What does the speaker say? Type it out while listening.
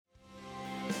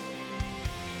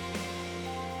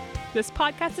This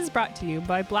podcast is brought to you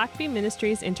by Blackaby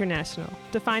Ministries International.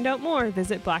 To find out more,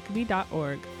 visit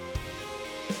blackaby.org.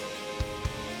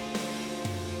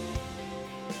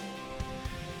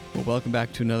 Well, welcome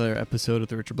back to another episode of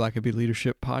the Richard Blackaby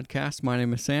Leadership Podcast. My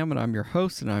name is Sam, and I'm your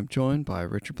host, and I'm joined by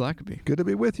Richard Blackaby. Good to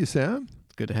be with you, Sam.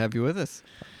 It's good to have you with us.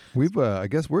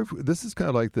 This is kind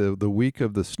of like the week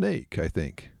of the snake, I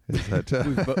think. Is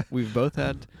that, we've both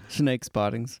had snake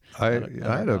spottings. I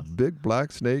had a big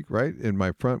black snake right in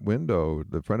my front window,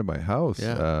 the front of my house.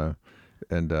 Yeah.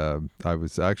 I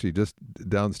was actually just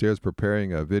downstairs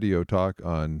preparing a video talk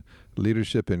on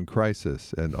leadership in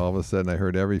crisis, and all of a sudden I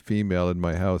heard every female in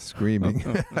my house screaming.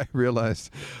 I realized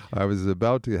I was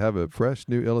about to have a fresh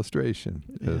new illustration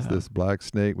as this black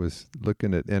snake was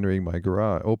looking at entering my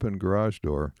open garage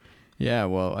door. Yeah,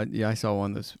 well, I saw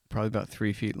one that's probably about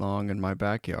 3 feet long in my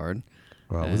backyard.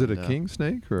 Wow, was it a king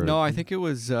snake? Or no, I think it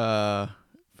was,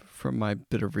 from my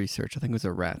bit of research, I think it was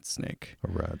a rat snake.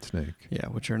 A rat snake. Yeah,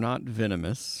 which are not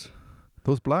venomous.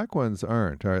 Those black ones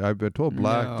aren't. I've been told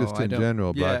black, just in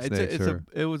general, black snakes are...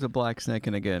 It was a black snake,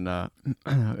 and again, I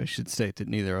should state that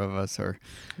neither of us are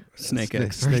snake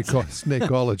experts.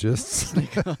 Snakeologists.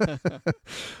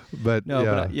 But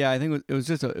no, I think it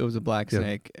was a black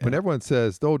snake. When everyone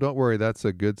says, "Oh, don't worry, that's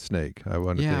a good snake," I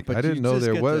want to think. But I didn't know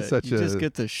there was such a... You just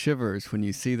get the shivers when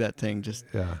you see that thing.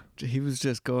 He was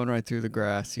just going right through the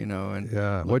grass, and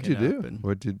What'd you do?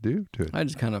 What'd you do to it? I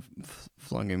just kind of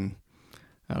flung him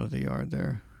out of the yard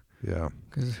there. Yeah.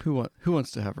 Because who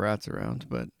wants to have rats around?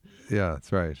 But yeah,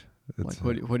 that's right. It's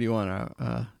what do you want?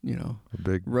 A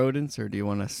big rodents, or do you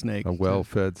want a snake? A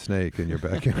well-fed snake in your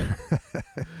backyard.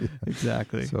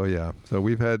 Exactly. So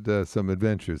we've had some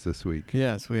adventures this week.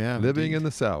 Yes, we have. Living in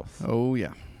the South. Oh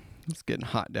yeah, it's getting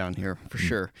hot down here for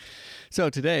sure. So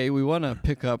today we want to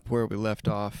pick up where we left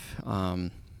off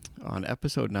on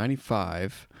episode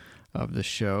 95. Of the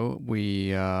show.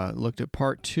 We looked at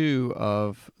part 2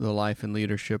 of the life and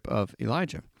leadership of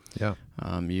Elijah. Yeah.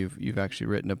 You've actually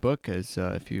written a book, as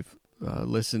if you've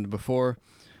listened before,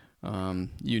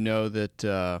 you know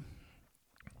that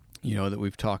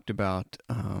we've talked about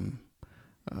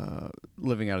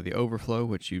living out of the overflow,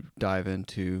 which you dive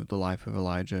into the life of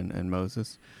Elijah and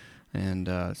Moses. And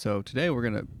so today we're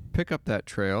going to pick up that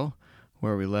trail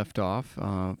where we left off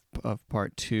of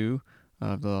part 2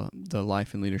 of the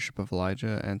life and leadership of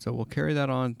Elijah, and so we'll carry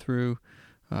that on through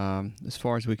as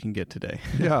far as we can get today.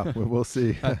 Yeah, we'll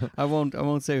see. I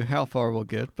won't say how far we'll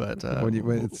get, but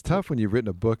it's tough when you've written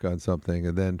a book on something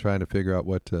and then trying to figure out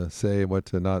what to say and what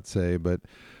to not say. But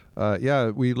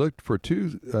we looked for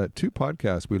two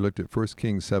podcasts. We looked at 1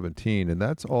 Kings 17, and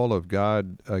that's all of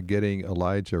God getting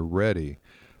Elijah ready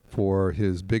for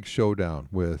his big showdown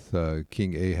with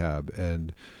King Ahab.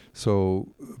 And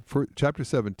so for chapter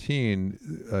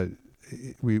 17,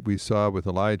 we saw with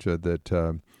Elijah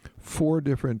that 4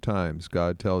 different times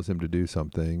God tells him to do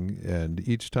something, and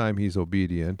each time he's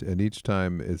obedient, and each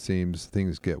time it seems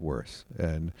things get worse.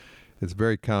 And it's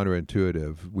very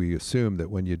counterintuitive. We assume that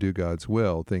when you do God's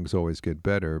will, things always get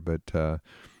better, but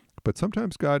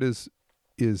sometimes God is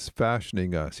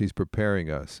fashioning us. He's preparing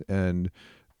us, and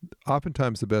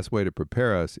oftentimes the best way to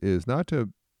prepare us is not to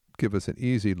give us an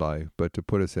easy life, but to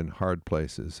put us in hard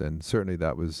places. And certainly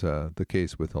that was the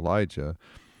case with Elijah.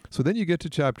 So then you get to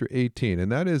chapter 18,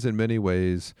 and that is in many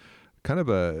ways kind of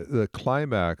the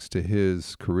climax to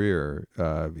his career.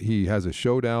 He has a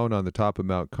showdown on the top of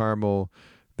Mount Carmel.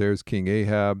 There's King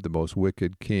Ahab, the most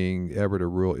wicked king ever to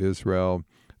rule Israel.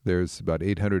 There's about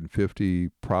 850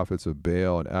 prophets of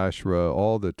Baal and Asherah,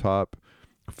 all the top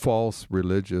false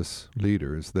religious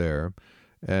leaders there.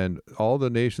 And all the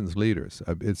nation's leaders.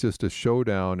 It's just a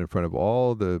showdown in front of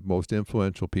all the most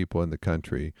influential people in the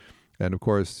country. And of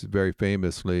course, very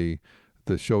famously,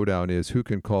 the showdown is who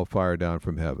can call fire down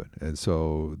from heaven. And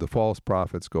so the false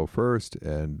prophets go first,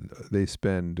 and they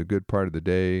spend a good part of the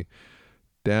day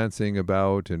dancing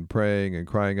about and praying and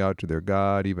crying out to their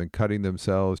God, even cutting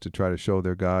themselves to try to show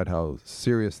their God how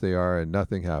serious they are, and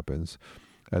nothing happens.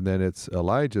 And then it's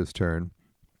Elijah's turn.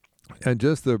 And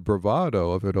just the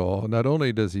bravado of it all, not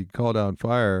only does he call down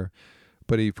fire,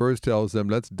 but he first tells them,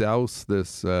 let's douse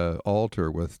this altar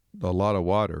with a lot of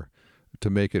water to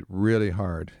make it really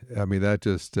hard. I mean, that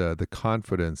just, the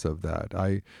confidence of that.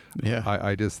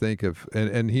 I just think of,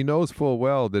 and he knows full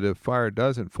well that if fire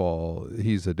doesn't fall,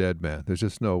 he's a dead man. There's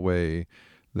just no way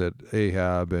that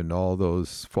Ahab and all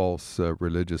those false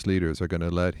religious leaders are going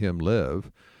to let him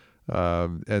live.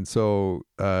 And so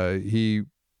he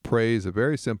prays a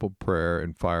very simple prayer,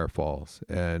 and fire falls.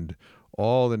 And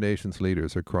all the nation's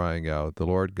leaders are crying out, "The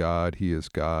Lord God, He is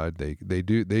God." They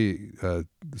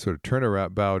sort of turn around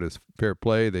about as fair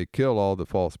play. They kill all the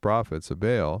false prophets of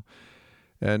Baal,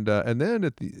 and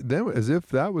then then, as if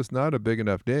that was not a big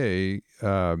enough day,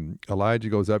 Elijah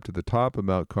goes up to the top of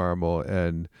Mount Carmel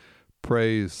and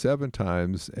prays 7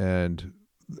 times, and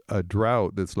a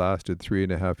drought that's lasted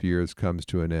 3.5 years comes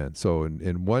to an end. So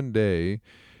in one day,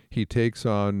 he takes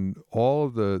on all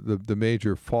of the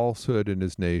major falsehood in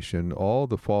his nation, all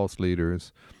the false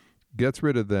leaders, gets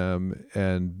rid of them,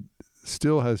 and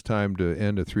still has time to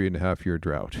end a 3.5 year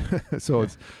drought. So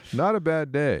it's not a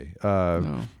bad day.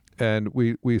 No. And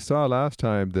we saw last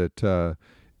time that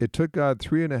it took God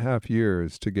 3.5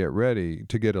 years to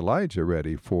get Elijah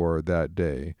ready for that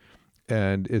day.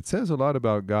 And it says a lot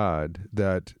about God,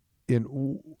 that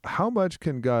how much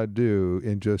can God do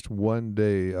in just one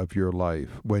day of your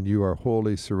life when you are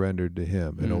wholly surrendered to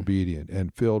Him and obedient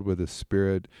and filled with His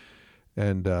Spirit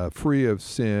and free of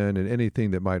sin and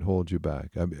anything that might hold you back?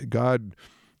 I mean, God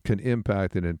can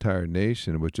impact an entire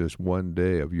nation with just one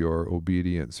day of your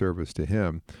obedient service to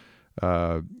Him.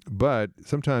 But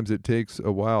sometimes it takes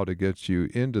a while to get you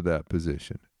into that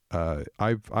position.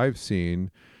 I've seen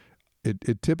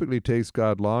it typically takes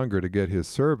God longer to get His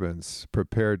servants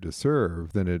prepared to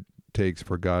serve than it takes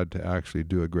for God to actually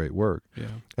do a great work. Yeah.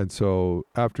 And so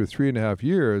after 3.5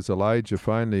 years, Elijah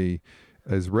finally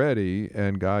is ready,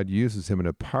 and God uses him in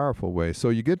a powerful way. So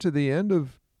you get to the end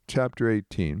of chapter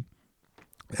 18,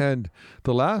 and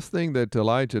the last thing that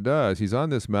Elijah does, he's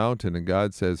on this mountain, and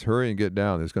God says, "Hurry and get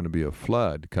down. There's going to be a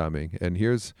flood coming." And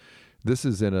this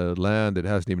is in a land that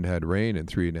hasn't even had rain in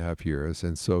 3.5 years.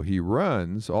 And so he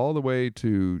runs all the way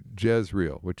to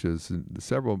Jezreel, which is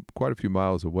quite a few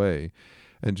miles away.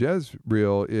 And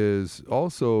Jezreel is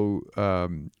also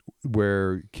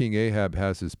where King Ahab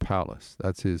has his palace.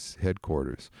 That's his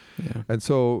headquarters. Yeah. And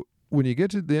so when you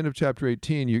get to the end of chapter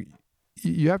 18,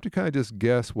 you have to kind of just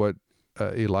guess what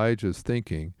Elijah's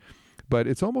thinking. But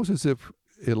it's almost as if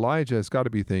Elijah has got to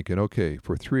be thinking, okay,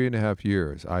 for 3.5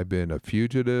 years, I've been a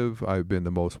fugitive. I've been the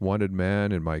most wanted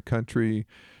man in my country.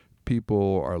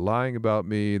 People are lying about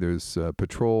me. There's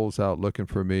patrols out looking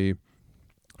for me.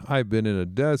 I've been in a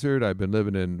desert. I've been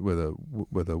living with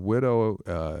a widow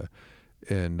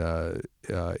in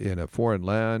a foreign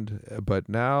land. But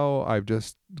now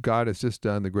God has just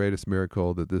done the greatest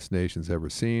miracle that this nation's ever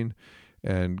seen.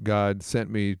 And God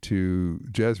sent me to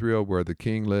Jezreel, where the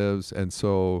king lives. And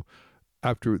so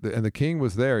and the king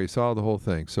was there, he saw the whole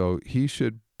thing. So he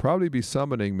should probably be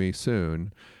summoning me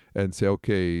soon and say,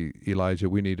 "Okay, Elijah,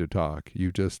 we need to talk.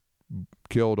 You just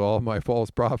killed all my false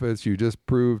prophets. You just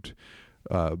proved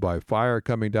by fire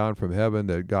coming down from heaven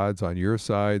that God's on your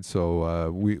side.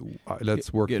 So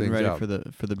let's work things out." Getting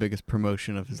ready for the biggest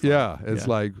promotion of his life. life. It's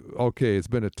like, okay, it's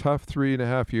been a tough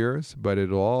 3.5 years, but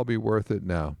it'll all be worth it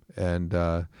now.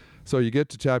 And so you get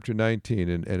to chapter 19,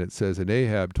 and it says, "And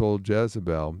Ahab told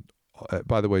Jezebel,"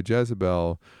 by the way,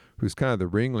 Jezebel, who's kind of the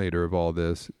ringleader of all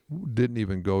this, didn't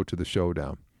even go to the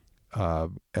showdown.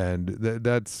 And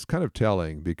that's kind of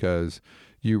telling, because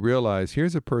you realize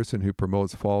here's a person who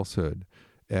promotes falsehood.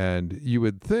 And you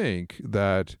would think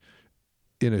that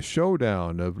in a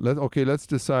showdown let's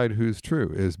decide who's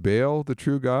true. Is Baal the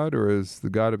true God, or is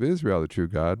the God of Israel the true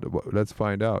God? Let's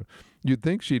find out. You'd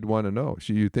think she'd want to know.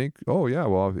 You'd think, oh yeah,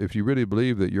 well, if you really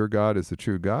believe that your God is the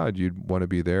true God, you'd want to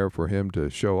be there for him to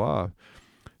show off.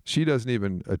 She doesn't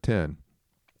even attend,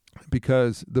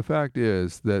 because the fact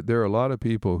is that there are a lot of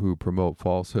people who promote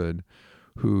falsehood,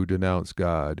 who denounce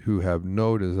God, who have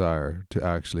no desire to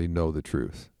actually know the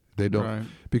truth. They don't, right.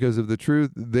 Because of the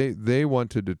truth, they want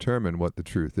to determine what the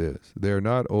truth is. They're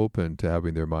not open to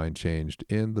having their mind changed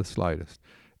in the slightest.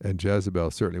 And Jezebel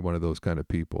is certainly one of those kind of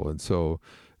people. And so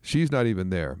she's not even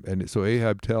there. And so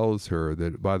Ahab tells her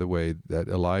that, by the way, that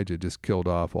Elijah just killed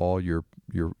off all your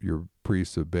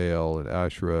priests of Baal and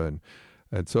Asherah.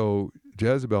 And so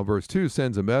Jezebel, verse 2,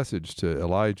 sends a message to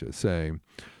Elijah saying,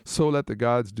 "So let the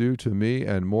gods do to me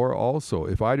and more also,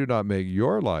 if I do not make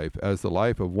your life as the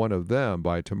life of one of them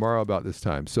by tomorrow about this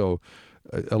time." So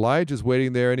Elijah's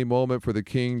waiting there any moment for the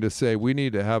king to say, "We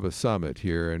need to have a summit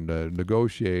here and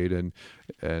negotiate and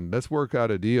let's work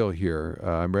out a deal here.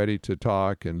 I'm ready to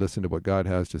talk and listen to what God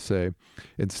has to say."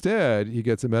 Instead, he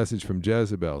gets a message from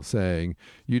Jezebel saying,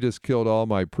 "You just killed all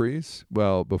my priests.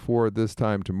 Well, before this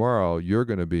time tomorrow, you're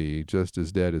going to be just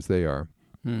as dead as they are."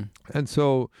 And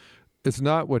so it's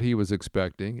not what he was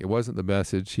expecting. It wasn't the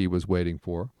message he was waiting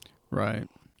for. Right.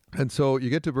 And so you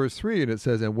get to verse 3, and it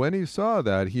says, "And when he saw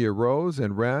that, he arose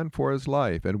and ran for his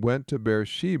life and went to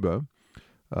Beersheba,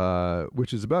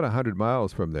 which is about 100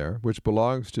 miles from there, which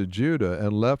belongs to Judah,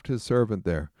 and left his servant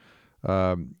there."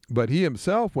 But he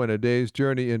himself went a day's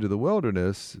journey into the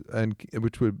wilderness, and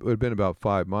which would have been about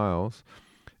 5 miles,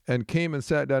 and came and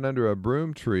sat down under a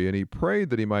broom tree, and he prayed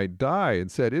that he might die,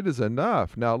 and said, "It is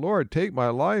enough. Now, Lord, take my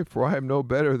life, for I am no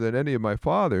better than any of my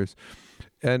fathers."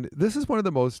 And this is one of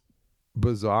the most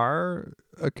bizarre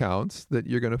accounts that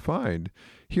you're going to find.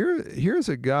 Here's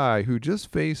a guy who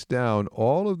just faced down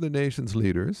all of the nation's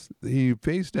leaders. He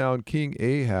faced down King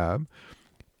Ahab,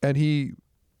 and he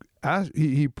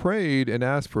prayed and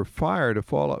asked for fire to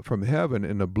fall out from heaven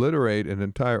and obliterate an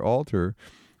entire altar,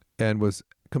 and was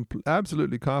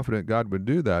absolutely confident God would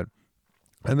do that.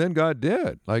 And then God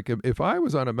did. Like if I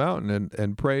was on a mountain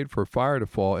and prayed for fire to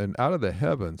fall, and out of the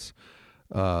heavens,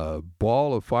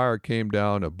 ball of fire came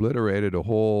down, obliterated a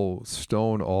whole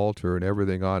stone altar and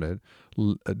everything on it,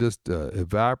 just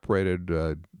evaporated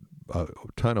a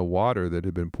ton of water that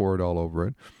had been poured all over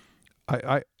it.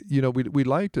 We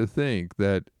like to think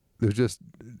that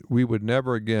we would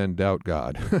never again doubt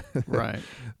God. Right.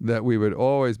 That we would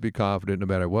always be confident no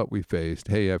matter what we faced.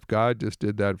 Hey, if God just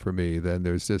did that for me, then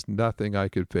there's just nothing I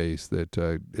could face that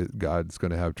God's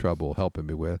going to have trouble helping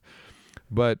me with.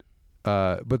 But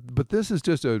this is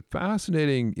just a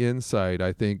fascinating insight,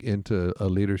 I think, into a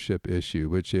leadership issue,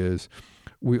 which is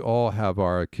we all have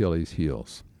our Achilles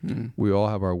heels. We all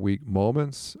have our weak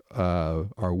moments,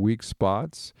 our weak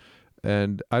spots.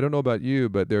 And I don't know about you,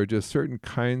 but there are just certain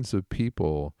kinds of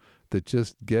people that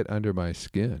just get under my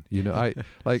skin.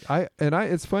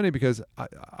 It's funny because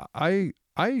I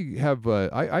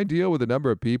deal with a number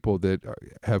of people that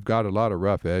have got a lot of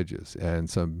rough edges, and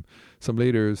some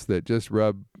leaders that just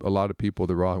rub a lot of people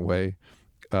the wrong way,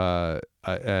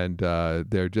 and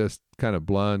they're just kind of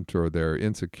blunt, or they're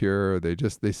insecure.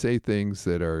 They say things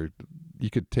that you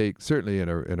could take certainly in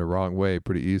a wrong way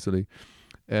pretty easily.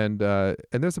 And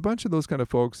there's a bunch of those kind of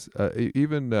folks.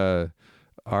 Even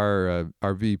our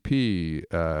VP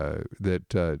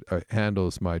that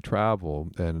handles my travel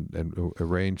and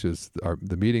arranges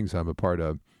the meetings I'm a part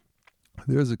of.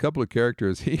 There's a couple of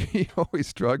characters he always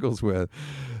struggles with,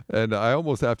 and I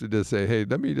almost have to just say, "Hey,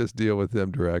 let me just deal with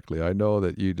them directly." I know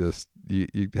that you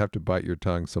have to bite your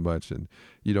tongue so much, and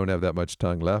you don't have that much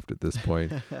tongue left at this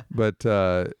point, but.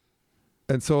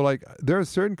 And so, like, there are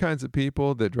certain kinds of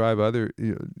people that drive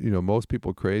most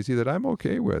people crazy that I'm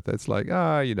okay with. It's like,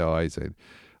 I say,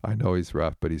 I know he's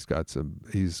rough, but he's got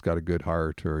a good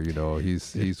heart, or,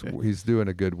 he's doing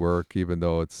a good work, even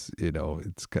though it's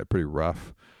pretty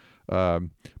rough.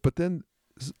 But then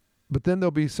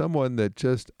there'll be someone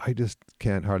that I just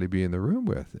can't hardly be in the room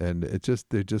with. And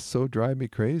they just so drive me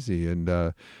crazy. And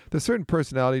there's certain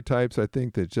personality types, I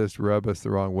think, that just rub us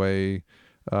the wrong way.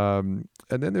 And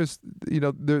then there's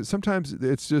sometimes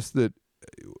it's just that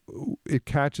it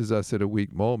catches us at a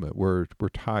weak moment. We're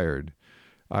tired.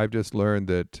 I've just learned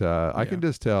that I can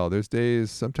just tell. There's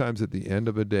days, sometimes at the end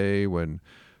of a day, when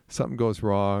something goes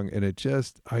wrong, and I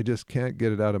just can't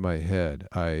get it out of my head.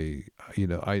 I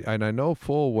know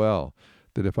full well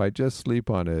that if I just sleep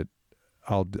on it,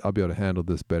 I'll be able to handle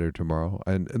this better tomorrow.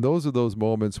 And those are those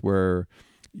moments where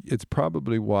it's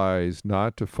probably wise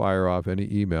not to fire off any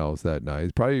emails that night.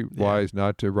 It's probably wise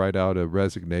not to write out a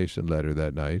resignation letter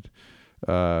that night.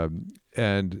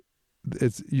 And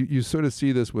it's you sort of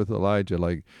see this with Elijah.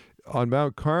 Like on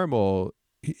Mount Carmel,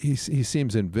 he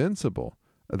seems invincible.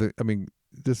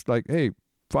 Just like, hey,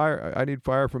 fire! I need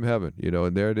fire from heaven,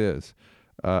 and there it is.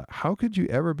 How could you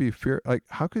ever be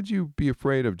how could you be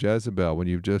afraid of Jezebel when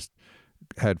you've just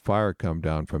had fire come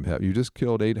down from heaven? You just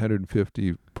killed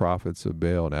 850 prophets of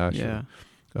Baal and Asherah.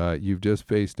 You've just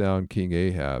faced down King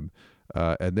Ahab.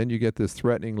 And then you get this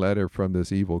threatening letter from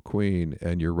this evil queen,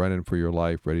 and you're running for your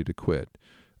life, ready to quit.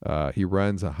 He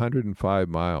runs 105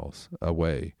 miles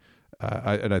away.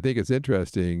 And I think it's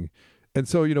interesting. And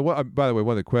so, by the way,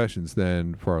 one of the questions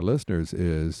then for our listeners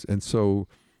is, and so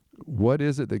what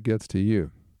is it that gets to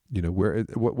you?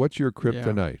 What's your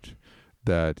kryptonite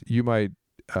that you might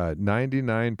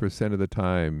 99% of the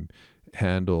time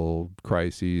handle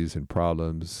crises and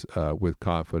problems with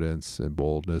confidence and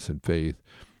boldness and faith,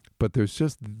 but there's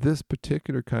just this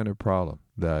particular kind of problem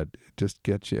that just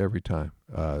gets you every time,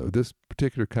 this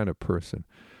particular kind of person.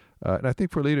 And I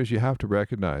think for leaders, you have to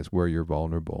recognize where you're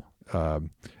vulnerable.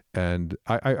 And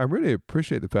I really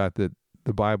appreciate the fact that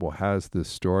the Bible has this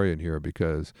story in here,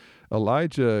 because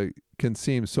Elijah can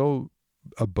seem so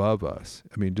above us.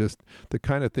 I mean, just the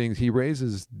kind of things, he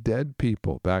raises dead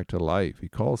people back to life. He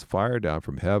calls fire down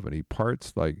from heaven. He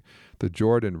parts like the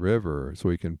Jordan River so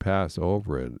he can pass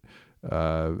over it.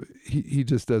 He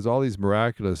just does all these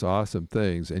miraculous, awesome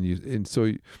things. And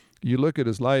so you look at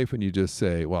his life and you just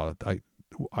say, well,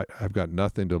 I've got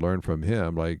nothing to learn from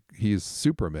him. Like, he's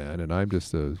Superman and I'm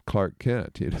just a Clark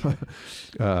Kent, you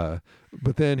know.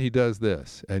 But then he does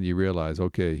this, and you realize,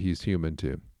 okay, he's human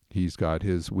too. He's got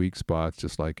his weak spots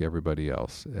just like everybody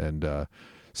else. And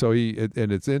so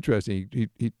and it's interesting.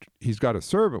 He's got a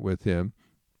servant with him,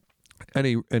 and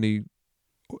he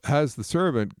has the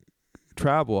servant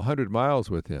travel 100 miles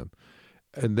with him,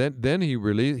 and then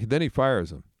he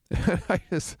fires him. I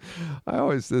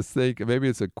always just think maybe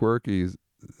it's a quirky,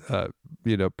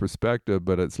 perspective,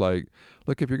 but it's like,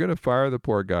 look, if you're going to fire the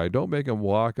poor guy, don't make him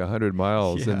walk 100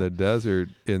 miles in the desert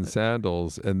in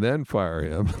sandals and then fire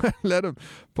him. Let him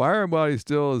fire him while he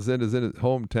still is in his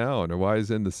hometown or while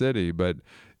he's in the city. But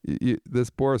this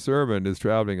poor servant is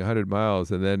traveling 100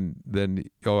 miles, and then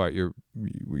all right,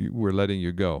 we're letting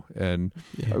you go. And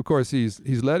of course he's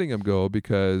letting him go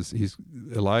because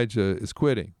Elijah is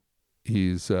quitting.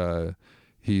 He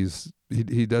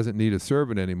doesn't need a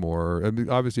servant anymore. I mean,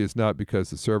 obviously, it's not because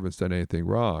the servant's done anything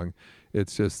wrong.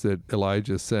 It's just that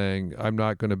Elijah's saying, I'm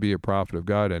not going to be a prophet of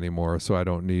God anymore, so I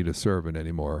don't need a servant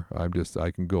anymore. I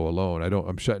can go alone.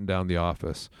 I'm shutting down the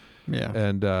office. Yeah.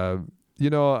 And,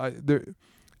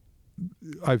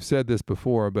 I've said this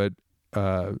before, but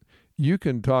you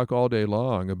can talk all day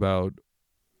long about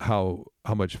how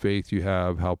much faith you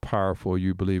have, how powerful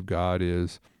you believe God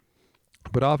is.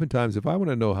 But oftentimes, if I want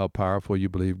to know how powerful you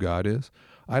believe God is,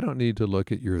 I don't need to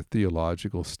look at your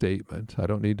theological statement. I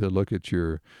don't need to look at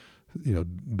your,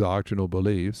 doctrinal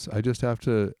beliefs. I just have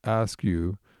to ask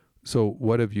you, so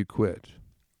what have you quit?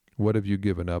 What have you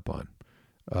given up on?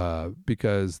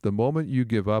 Because the moment you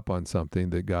give up on something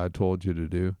that God told you to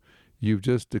do, you've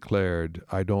just declared,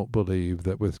 I don't believe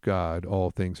that with God all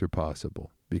things are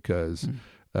possible. Because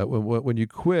when you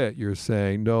quit, you're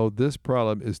saying, no, this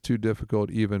problem is too difficult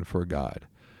even for God.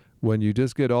 When you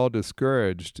just get all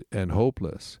discouraged and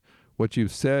hopeless, what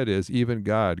you've said is, even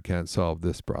God can't solve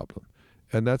this problem.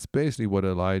 And that's basically what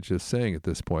Elijah is saying at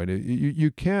this point.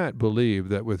 You can't believe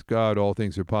that with God all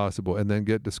things are possible and then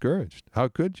get discouraged. How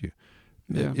could you?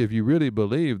 Yeah. If you really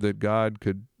believe that God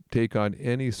could take on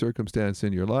any circumstance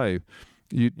in your life,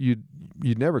 you'd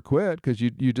never quit, because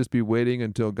you'd just be waiting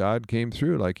until God came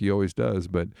through like he always does.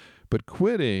 But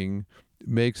quitting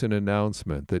makes an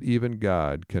announcement that even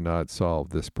God cannot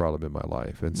solve this problem in my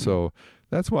life. And so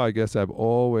that's why I guess I've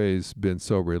always been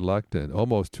so reluctant,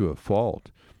 almost to a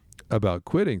fault, about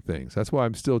quitting things. That's why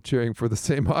I'm still cheering for the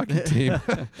same hockey team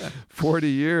 40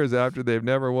 years after they've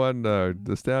never won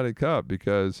the Stanley Cup,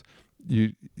 because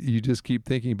you just keep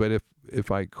thinking, but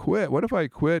if I quit, what if I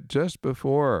quit just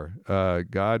before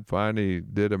God finally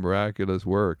did a miraculous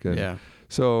work? And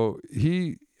so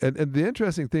and the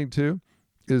interesting thing too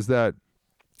is that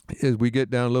as we get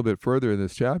down a little bit further in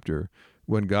this chapter,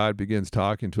 when God begins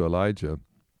talking to Elijah,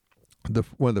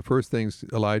 one of the first things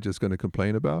Elijah is going to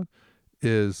complain about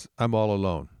is, I'm all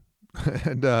alone.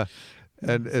 And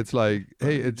it's like,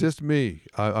 hey, it's just me.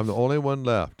 I'm the only one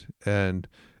left. And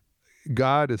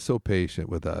God is so patient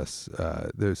with us.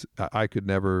 I could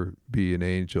never be an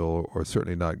angel, or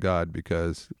certainly not God,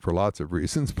 because for lots of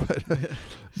reasons.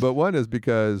 But one is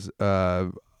because I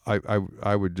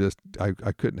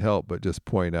couldn't help but just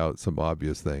point out some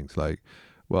obvious things, like,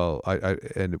 well,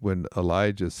 and when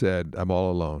Elijah said, I'm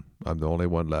all alone, I'm the only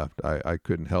one left, I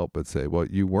couldn't help but say, well,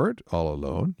 you weren't all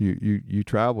alone. You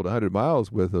traveled 100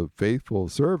 miles with a faithful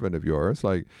servant of yours.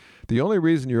 Like, the only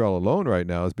reason you're all alone right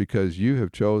now is because you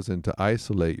have chosen to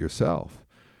isolate yourself.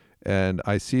 And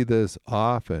I see this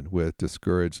often with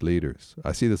discouraged leaders.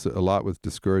 I see this a lot with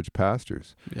discouraged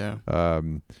pastors. Yeah.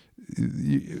 When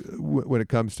it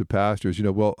comes to pastors,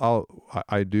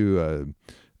 I do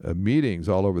meetings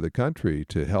all over the country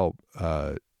to help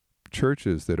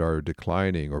churches that are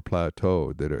declining or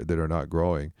plateaued, that are not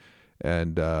growing.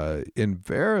 And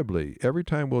invariably, every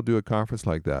time we'll do a conference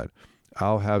like that,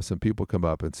 I'll have some people come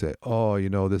up and say, oh,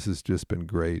 this has just been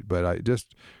great, but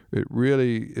it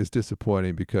really is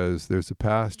disappointing because there's a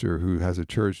pastor who has a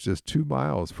church just 2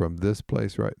 miles from this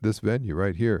place, this venue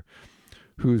right here,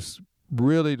 who's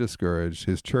really discouraged.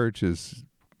 His church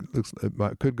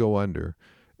could go under.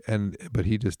 But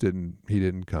he just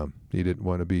didn't come. He didn't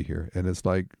want to be here. And it's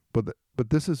like, but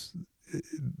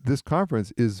this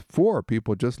conference is for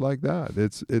people just like that.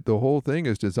 The whole thing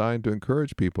is designed to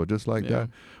encourage people just like that.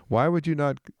 Why would you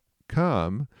not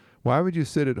come? Why would you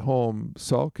sit at home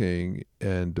sulking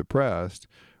and depressed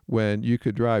when you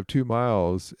could drive 2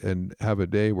 miles and have a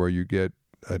day where you get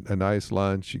a nice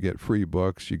lunch, you get free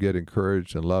books, you get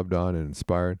encouraged and loved on and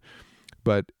inspired?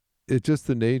 But it's just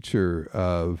the nature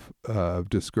of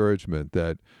discouragement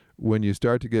that when you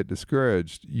start to get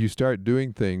discouraged, you start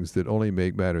doing things that only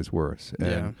make matters worse.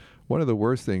 And one of the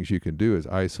worst things you can do is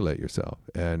isolate yourself.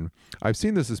 And I've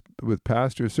seen this with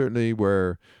pastors, certainly,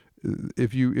 where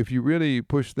if you really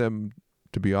push them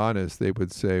to be honest, they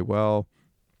would say, well,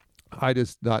 I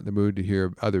just not in the mood to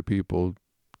hear other people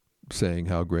saying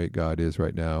how great God is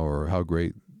right now, or how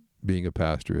great being a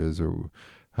pastor is, or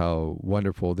how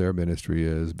wonderful their ministry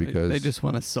is, because they just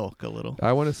want to sulk a little.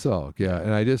 I want to sulk, yeah.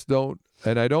 And I just don't,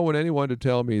 and I don't want anyone to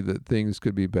tell me that things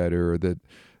could be better, or that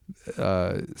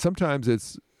sometimes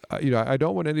it's, I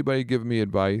don't want anybody giving me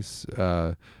advice,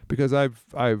 because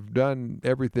I've done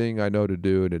everything I know to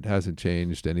do, and it hasn't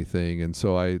changed anything. And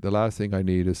so the last thing I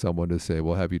need is someone to say,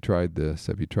 well, have you tried this?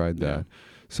 Have you tried that?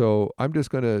 So I'm just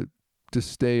going to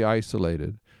just stay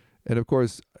isolated. And of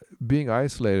course, being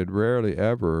isolated rarely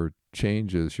ever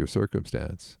changes your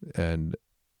circumstance, and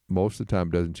most of the time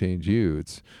doesn't change you.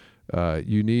 It's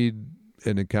you need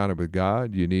an encounter with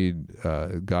God. You need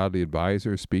a godly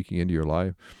advisor speaking into your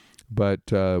life. But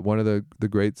one of the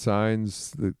great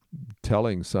signs, the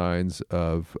telling signs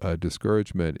of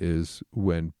discouragement, is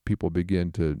when people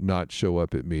begin to not show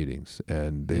up at meetings,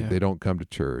 and they don't come to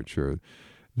church, or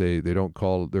they don't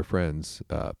call their friends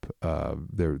up.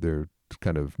 They're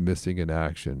kind of missing in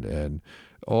action, and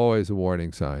always a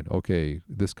warning sign. Okay,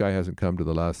 this guy hasn't come to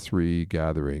the last 3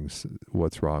 gatherings.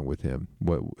 What's wrong with him?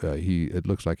 It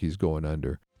looks like he's going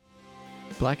under.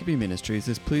 Blackaby Ministries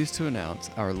is pleased to announce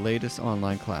our latest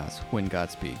online class, When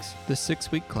God Speaks. This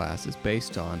 6-week class is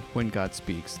based on When God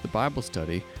Speaks, the Bible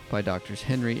study by Drs.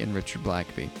 Henry and Richard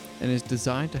Blackaby, and is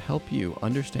designed to help you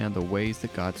understand the ways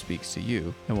that God speaks to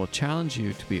you, and will challenge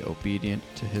you to be obedient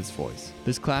to His voice.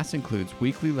 This class includes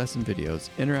weekly lesson videos,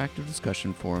 interactive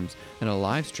discussion forums, and a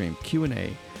live stream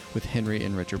Q&A with Henry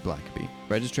and Richard Blackaby.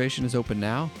 Registration is open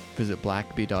now. Visit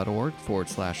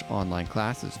blackaby.org/online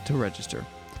classes to register.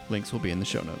 Links will be in the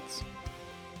show notes.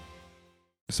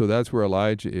 So that's where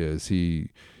Elijah is. He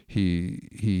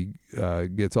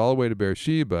gets all the way to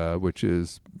Beersheba, which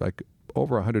is like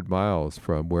over 100 miles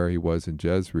from where he was in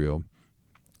Jezreel.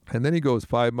 And then he goes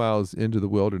 5 miles into the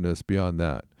wilderness beyond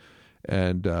that.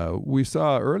 And we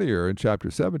saw earlier in chapter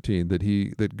 17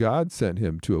 that God sent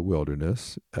him to a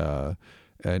wilderness,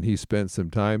 and he spent some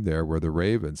time there where the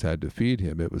ravens had to feed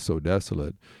him. It was so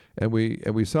desolate. And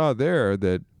we saw there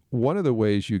that one of the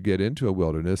ways you get into a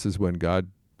wilderness is when God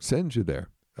sends you there.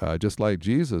 Just like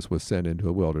Jesus was sent into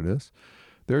a wilderness,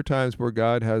 there are times where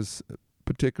God has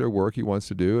particular work He wants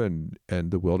to do, and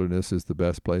the wilderness is the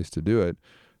best place to do it.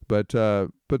 But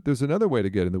there's another way to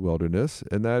get in the wilderness,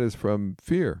 and that is from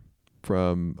fear,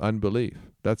 from unbelief.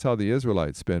 That's how the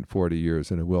Israelites spent 40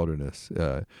 years in a wilderness,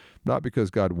 not because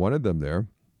God wanted them there,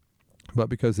 but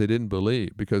because they didn't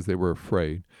believe, because they were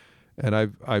afraid. And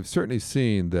I've certainly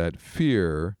seen that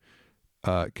fear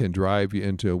can drive you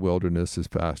into a wilderness as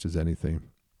fast as anything.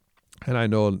 And I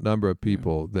know a number of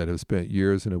people that have spent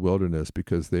years in a wilderness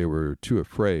because they were too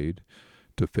afraid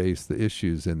to face the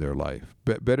issues in their life.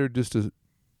 Better just to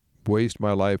waste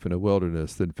my life in a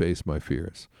wilderness than face my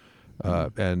fears.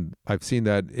 And I've seen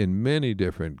that in many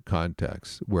different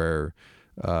contexts where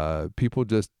people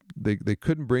just, they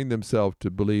couldn't bring themselves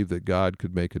to believe that God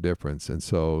could make a difference. And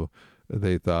so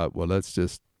they thought, well,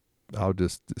 I'll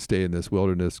just stay in this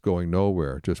wilderness going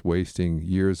nowhere, just wasting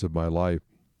years of my life.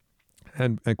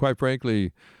 And quite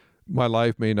frankly, my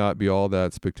life may not be all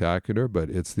that spectacular, but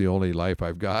it's the only life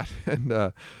I've got. And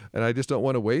I just don't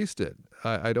want to waste it.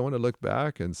 I don't want to look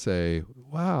back and say,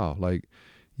 wow, like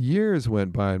years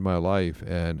went by in my life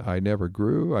and I never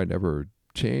grew. I never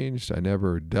changed. I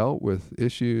never dealt with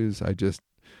issues. I just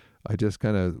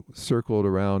kind of circled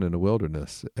around in a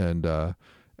wilderness. And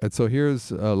so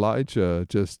here's Elijah,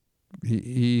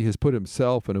 he has put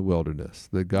himself in a wilderness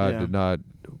that God did not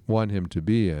want him to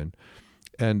be in.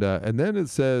 And then it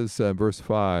says, verse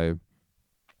 5,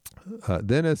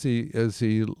 then as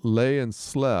he lay and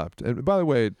slept, and by the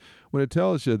way, when it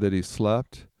tells you that he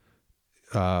slept,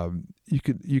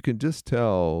 you can just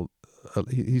tell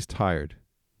he's tired.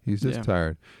 He's just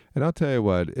tired. And I'll tell you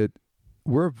what,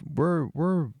 we're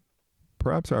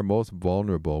perhaps our most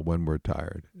vulnerable when we're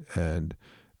tired. And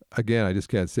again, I just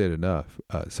can't say it enough.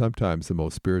 Sometimes the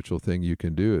most spiritual thing you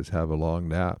can do is have a long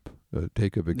nap,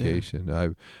 take a vacation. Yeah.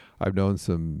 I've known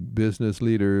some business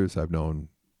leaders, I've known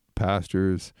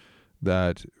pastors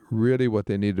that really what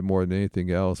they needed more than anything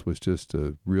else was just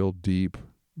a real deep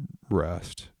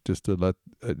rest, just to let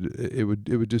it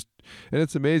would just. And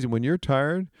it's amazing when you're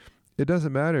tired. It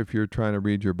doesn't matter if you're trying to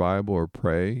read your Bible or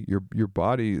pray. Your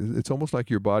body, it's almost like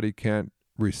your body can't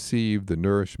receive the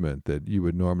nourishment that you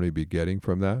would normally be getting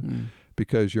from that,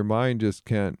 because your mind just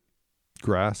can't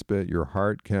grasp it. Your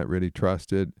heart can't really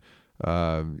trust it.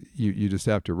 You just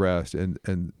have to rest.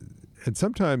 And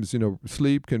sometimes,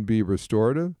 sleep can be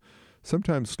restorative.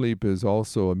 Sometimes sleep is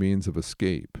also a means of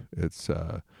escape. It's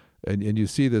and you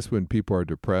see this when people are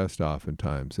depressed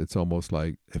oftentimes. It's almost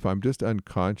like, if I'm just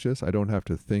unconscious, I don't have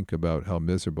to think about how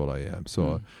miserable I am.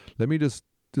 So let me just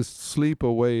sleep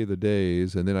away the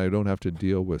days, and then I don't have to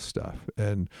deal with stuff.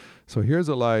 And so here's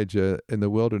Elijah in the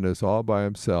wilderness all by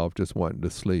himself, just wanting to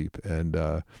sleep. And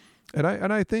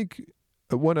I think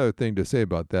one other thing to say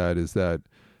about that is that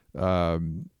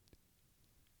one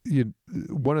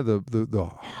of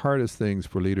the hardest things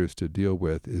for leaders to deal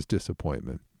with is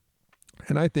disappointment.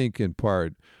 And I think in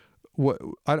part,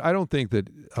 I don't think that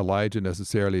Elijah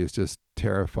necessarily is just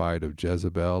terrified of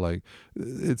Jezebel. Like,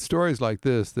 it's stories like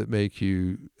this that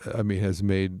has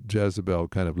made Jezebel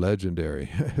kind of legendary.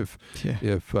 If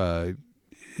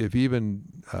even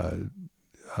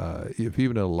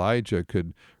Elijah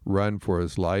could run for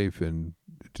his life and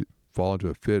fall into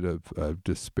a fit of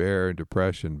despair and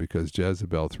depression because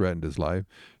Jezebel threatened his life,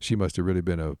 she must have really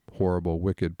been a horrible,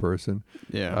 wicked person.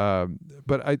 Yeah.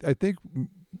 But I think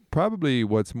probably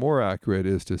what's more accurate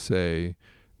is to say,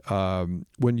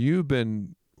 when you've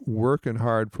been working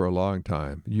hard for a long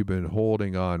time, you've been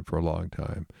holding on for a long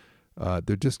time,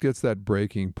 there just gets that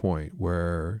breaking point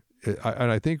where,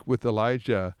 and I think with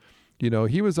Elijah,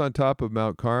 he was on top of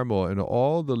Mount Carmel, and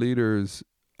all the leaders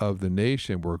of the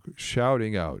nation were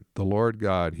shouting out, "The Lord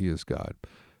God, He is God."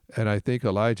 And I think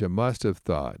Elijah must have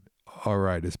thought, all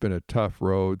right, it's been a tough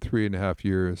road, 3.5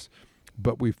 years,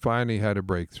 but we finally had a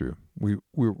breakthrough.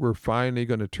 We're finally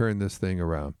going to turn this thing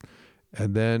around.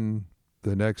 And then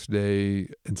the next day,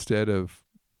 instead of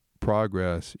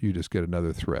progress, you just get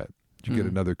another threat. You get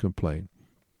another complaint.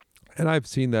 And I've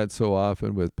seen that so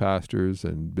often with pastors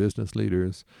and business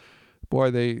leaders. Boy,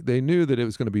 they knew that it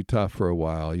was going to be tough for a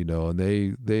while, and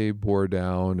they bore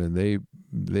down, and they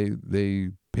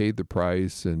paid the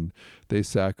price, and they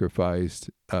sacrificed.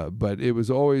 But it was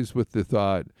always with the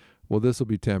thought, well, this will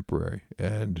be temporary,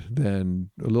 and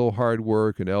then a little hard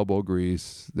work and elbow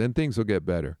grease, then things will get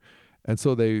better. And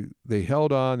so they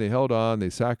held on, they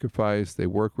sacrificed, they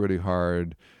worked really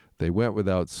hard, they went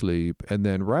without sleep, and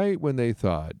then right when they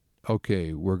thought,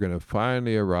 okay, we're going to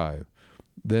finally arrive,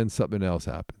 then something else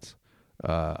happens.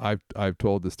 I've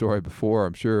told the story before,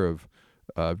 I'm sure, of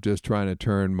just trying to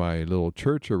turn my little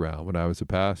church around when I was a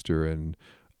pastor, and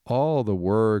all the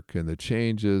work and the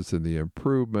changes and the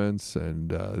improvements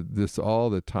and all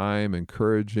the time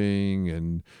encouraging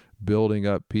and building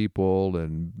up people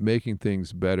and making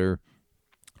things better.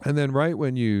 And then right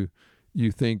when you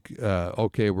think,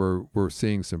 okay, we're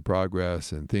seeing some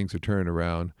progress and things are turning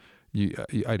around,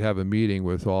 I'd have a meeting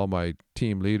with all my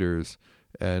team leaders.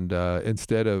 And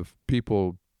instead of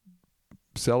people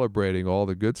celebrating all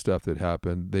the good stuff that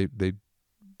happened,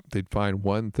 they'd find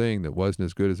one thing that wasn't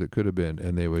as good as it could have been,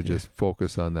 and they would just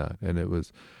focus on that. And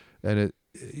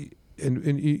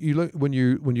you look when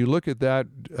you look at that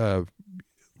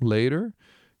later,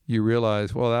 you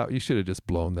realize, well, you should have just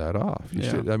blown that off.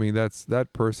 That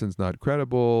person's not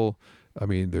credible.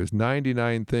 There's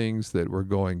 99 things that were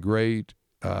going great.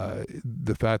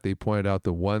 The fact they pointed out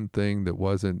the one thing that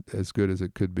wasn't as good as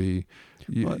it could be.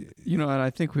 And I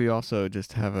think we also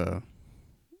just have an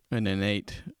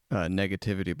innate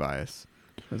negativity bias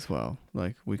as well.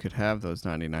 Like, we could have those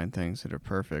 99 things that are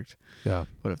perfect. Yeah.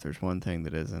 But if there's one thing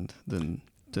that isn't, then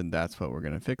that's what we're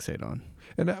going to fixate on.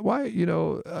 And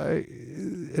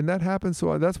and that happens.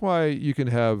 So that's why you can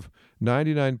have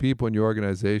 99 people in your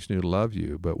organization who love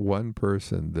you, but one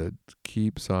person that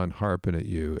keeps on harping at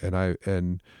you,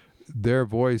 and their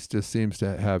voice just seems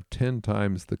to have 10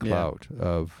 times the clout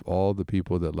of all the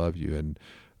people that love you. And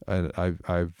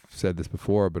I've said this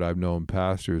before, but I've known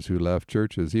pastors who left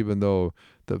churches, even though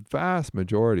the vast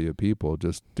majority of people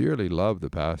just dearly loved the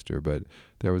pastor, but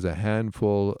there was a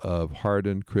handful of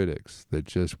hardened critics that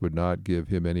just would not give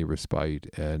him any respite,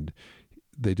 and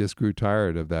they just grew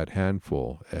tired of that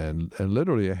handful, and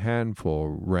literally a handful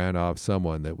ran off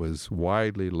someone that was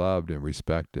widely loved and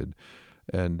respected.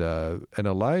 And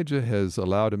Elijah has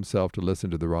allowed himself to listen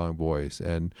to the wrong voice,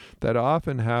 and that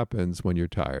often happens when you're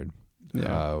tired.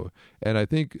 Yeah. And I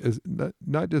think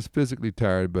not just physically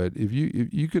tired, but if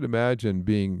you could imagine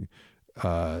being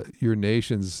your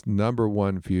nation's number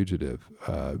one fugitive.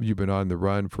 You've been on the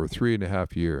run for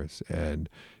 3.5 years, and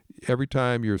every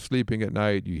time you're sleeping at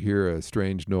night, you hear a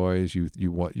strange noise. You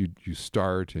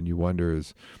start and you wonder,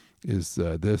 is this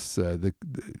the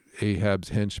Ahab's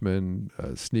henchman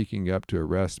sneaking up to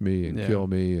arrest me and kill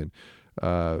me? And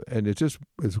it's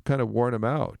kind of worn him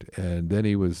out. And then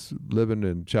he was living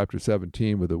in chapter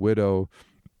 17 with a widow,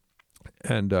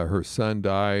 and her son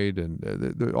died, and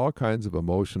there are all kinds of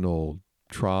emotional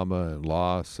trauma and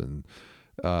loss, and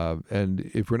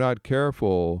if we're not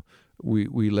careful,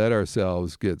 we let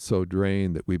ourselves get so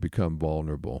drained that we become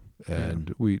vulnerable,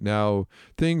 and we now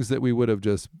things that we would have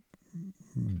just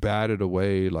batted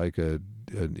away like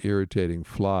an irritating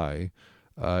fly.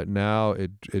 Now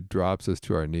it drops us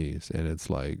to our knees, and it's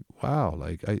like, wow,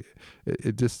 like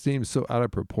it just seems so out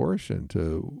of proportion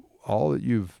to all that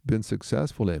you've been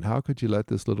successful in. How could you let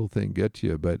this little thing get to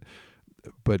you? But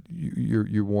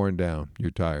you're worn down,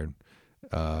 you're tired,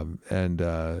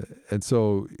 and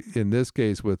so in this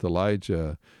case with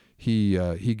Elijah,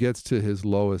 he gets to his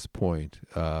lowest point.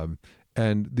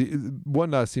 And the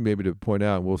one last thing maybe to point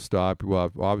out, and we'll stop.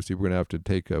 Well, obviously we're going to have to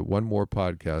take one more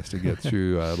podcast to get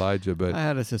through Elijah. But I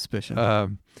had a suspicion.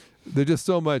 There's just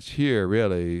so much here,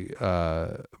 really.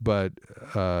 But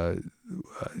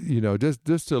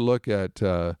just to look at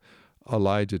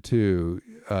Elijah too,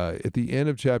 at the end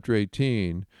of chapter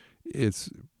 18, it's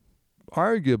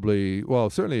arguably, well,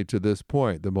 certainly to this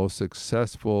point, the most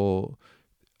successful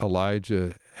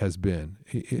Elijah has been.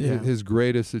 His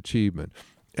greatest achievement.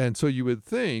 And so you would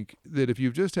think that if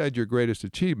you've just had your greatest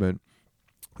achievement,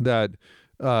 that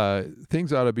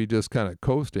things ought to be just kind of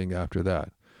coasting after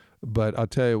that. But I'll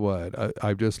tell you what,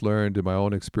 I've just learned in my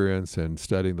own experience and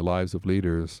studying the lives of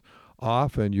leaders,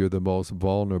 often you're the most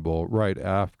vulnerable right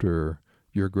after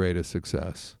your greatest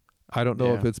success. I don't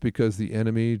know if it's because the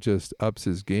enemy just ups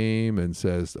his game and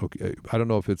says, okay, I don't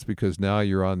know if it's because now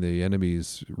you're on the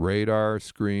enemy's radar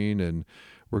screen and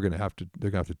they're going to have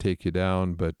to take you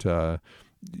down. But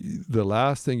the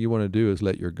last thing you want to do is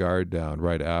let your guard down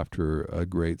right after a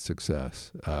great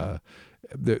success.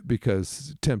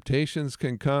 Because temptations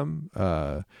can come,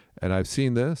 and I've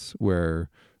seen this where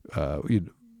a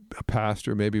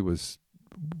pastor maybe was,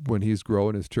 when he's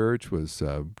growing his church, was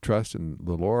trusting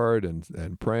the Lord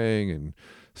and praying and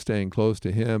staying close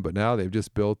to Him, but now they've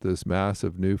just built this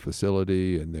massive new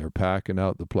facility and they're packing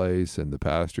out the place, and the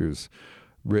pastor's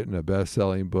written a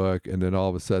best-selling book, and then all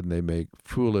of a sudden they make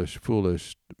foolish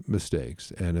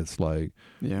mistakes, and it's like,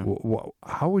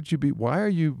 how would you be? Why are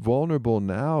you vulnerable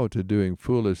now to doing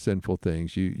foolish, sinful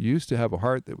things? You used to have a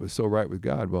heart that was so right with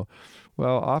God. Well,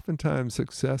 oftentimes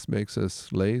success makes us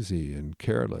lazy and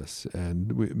careless,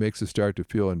 and it makes us start to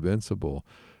feel invincible,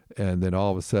 and then all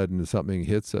of a sudden something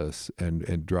hits us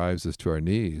and drives us to our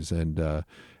knees, and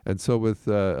so with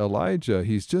Elijah,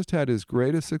 he's just had his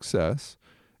greatest success.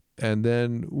 And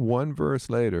then one verse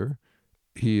later,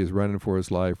 he is running for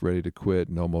his life, ready to quit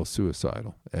and almost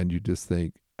suicidal. And you just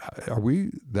think, are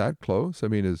we that close? I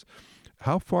mean,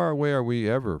 how far away are we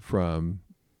ever from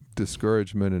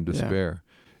discouragement and despair?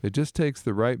 Yeah. It just takes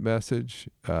the right message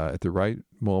at the right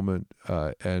moment.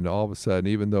 And all of a sudden,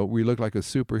 even though we look like a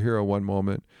superhero one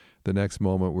moment, the next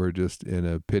moment we're just in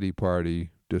a pity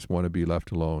party, just want to be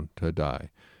left alone to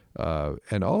die.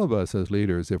 And all of us as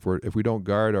leaders, if we don't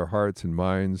guard our hearts and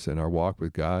minds and our walk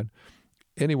with God,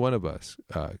 any one of us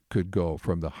could go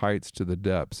from the heights to the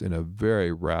depths in a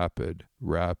very rapid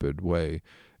way.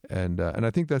 And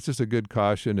I think that's just a good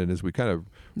caution. And as we kind of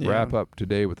wrap up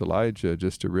today with Elijah,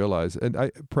 just to realize,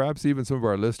 and perhaps even some of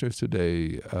our listeners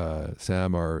today,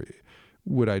 Sam,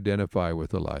 would identify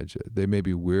with Elijah. They may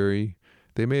be weary.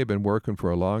 They may have been working for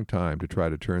a long time to try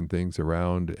to turn things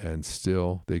around, and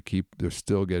still they're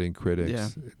still getting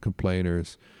critics,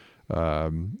 complainers,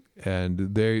 and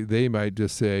they might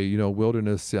just say,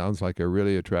 wilderness sounds like a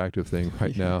really attractive thing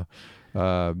right now,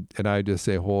 and I just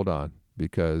say, hold on,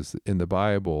 because in the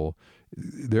Bible,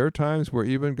 there are times where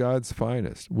even God's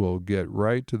finest will get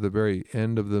right to the very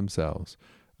end of themselves,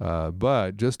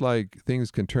 but just like things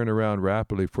can turn around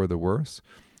rapidly for the worse,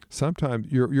 sometimes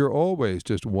you're always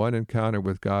just one encounter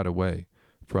with God away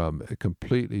from a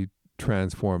completely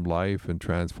transformed life and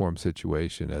transformed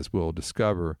situation, as we'll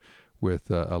discover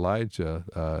with Elijah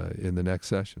in the next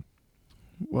session.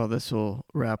 Well, this will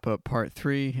wrap up part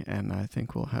 3, and I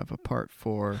think we'll have a part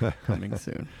 4 coming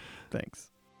soon. Thanks.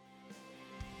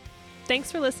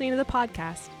 Thanks for listening to the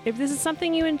podcast. If this is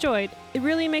something you enjoyed, it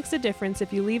really makes a difference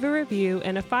if you leave a review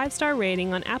and a 5-star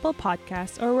rating on Apple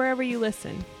Podcasts or wherever you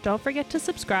listen. Don't forget to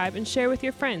subscribe and share with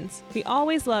your friends. We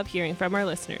always love hearing from our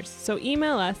listeners, so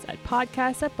email us at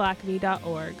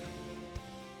podcast@blackaby.org.